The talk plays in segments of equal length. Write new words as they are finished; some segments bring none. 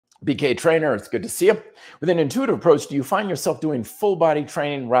BK Trainer, it's good to see you. With an intuitive approach, do you find yourself doing full body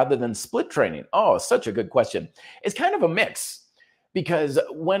training rather than split training? Oh, such a good question. It's kind of a mix because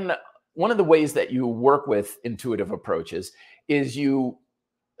one of the ways that you work with intuitive approaches is you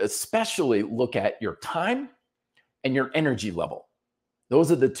especially look at your time and your energy level.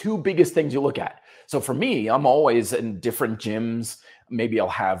 Those are the two biggest things you look at. So for me, I'm always in different gyms. Maybe I'll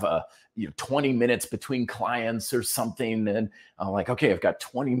have 20 minutes between clients or something. And I'm like, okay, I've got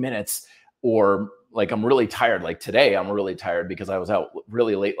 20 minutes. Or like, I'm really tired. Like today, I'm really tired because I was out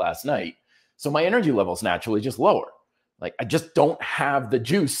really late last night. So my energy level is naturally just lower. Like I just don't have the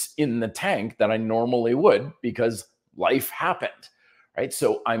juice in the tank that I normally would because life happened, right?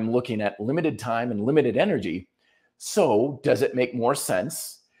 So I'm looking at limited time and limited energy. So does it make more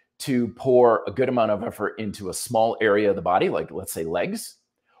sense to pour a good amount of effort into a small area of the body, like let's say legs,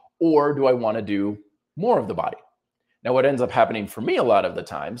 or do I want to do more of the body? Now, what ends up happening for me a lot of the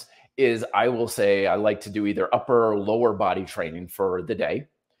times is I will say I like to do either upper or lower body training for the day.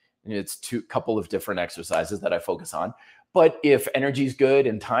 And it's a couple of different exercises that I focus on. But if energy is good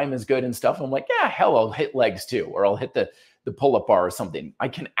and time is good and stuff, I'm like, yeah, hell, I'll hit legs too, or I'll hit the pull-up bar or something. I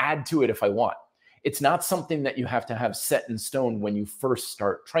can add to it if I want. It's not something that you have to have set in stone when you first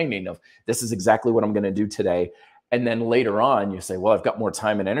start training of this is exactly what I'm going to do today. And then later on you say, well, I've got more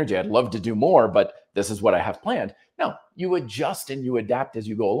time and energy. I'd love to do more, but this is what I have planned. No, you adjust and you adapt as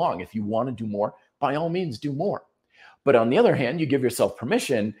you go along. If you want to do more, by all means, do more. But on the other hand, you give yourself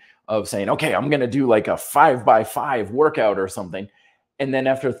permission of saying, okay, I'm going to do like a 5x5 workout or something. And then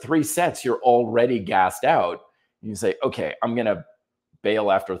after 3 sets, you're already gassed out. You say, okay, I'm going to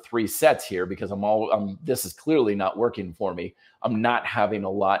bail after 3 sets here because this is clearly not working for me. I'm not having a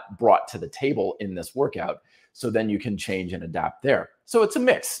lot brought to the table in this workout. So then you can change and adapt there. So it's a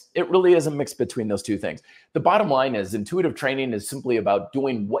mix. It really is a mix between those two things. The bottom line is intuitive training is simply about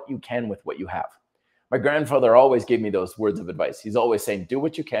doing what you can with what you have. My grandfather always gave me those words of advice. He's always saying, do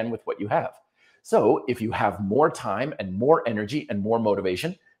what you can with what you have. So if you have more time and more energy and more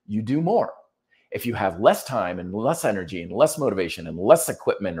motivation, you do more. If you have less time and less energy and less motivation and less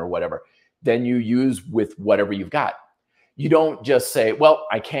equipment or whatever, then you use with whatever you've got. You don't just say, well,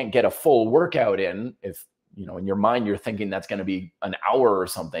 I can't get a full workout in. If, in your mind, you're thinking that's going to be an hour or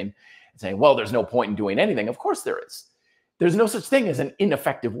something, and saying, well, there's no point in doing anything. Of course there is. There's no such thing as an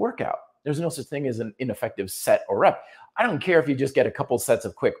ineffective workout. There's no such thing as an ineffective set or rep. I don't care if you just get a couple sets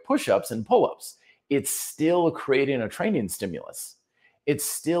of quick push-ups and pull-ups. It's still creating a training stimulus. It's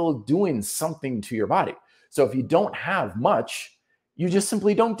still doing something to your body. So if you don't have much, you just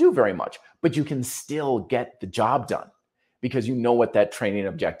simply don't do very much, but you can still get the job done because you know what that training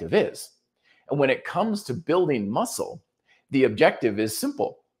objective is. And when it comes to building muscle, the objective is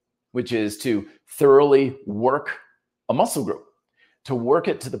simple, which is to thoroughly work a muscle group, to work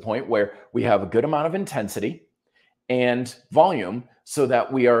it to the point where we have a good amount of intensity and volume so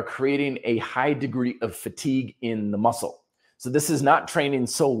that we are creating a high degree of fatigue in the muscle. So this is not training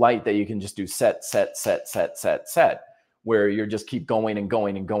so light that you can just do set, where you're just keep going and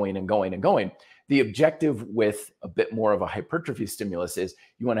going and going and going and going. The objective with a bit more of a hypertrophy stimulus is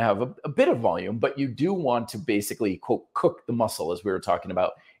you want to have a bit of volume, but you do want to basically, quote, cook the muscle, as we were talking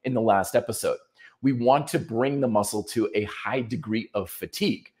about in the last episode. We want to bring the muscle to a high degree of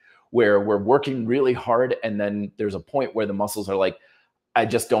fatigue where we're working really hard. And then there's a point where the muscles are like, I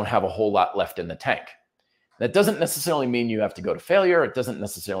just don't have a whole lot left in the tank. That doesn't necessarily mean you have to go to failure. It doesn't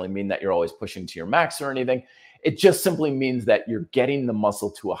necessarily mean that you're always pushing to your max or anything. It just simply means that you're getting the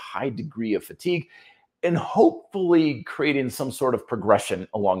muscle to a high degree of fatigue and hopefully creating some sort of progression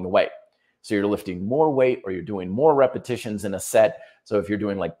along the way. So you're lifting more weight or you're doing more repetitions in a set. So if you're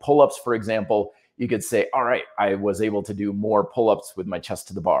doing like pull-ups, for example, you could say, all right, I was able to do more pull-ups with my chest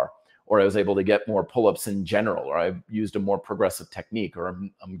to the bar, or I was able to get more pull-ups in general, or I used a more progressive technique, or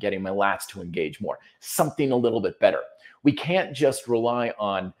I'm getting my lats to engage more, something a little bit better. We can't just rely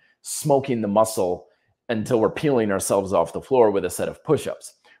on smoking the muscle until we're peeling ourselves off the floor with a set of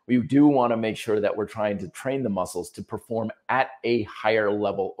push-ups. We do want to make sure that we're trying to train the muscles to perform at a higher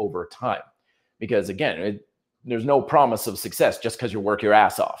level over time. Because again, there's no promise of success just because you work your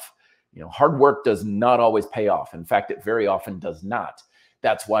ass off. Hard work does not always pay off. In fact, it very often does not.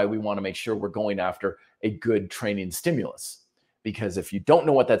 That's why we want to make sure we're going after a good training stimulus. Because if you don't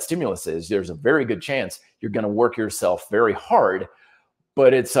know what that stimulus is, there's a very good chance you're going to work yourself very hard,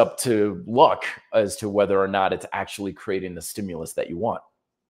 but it's up to luck as to whether or not it's actually creating the stimulus that you want.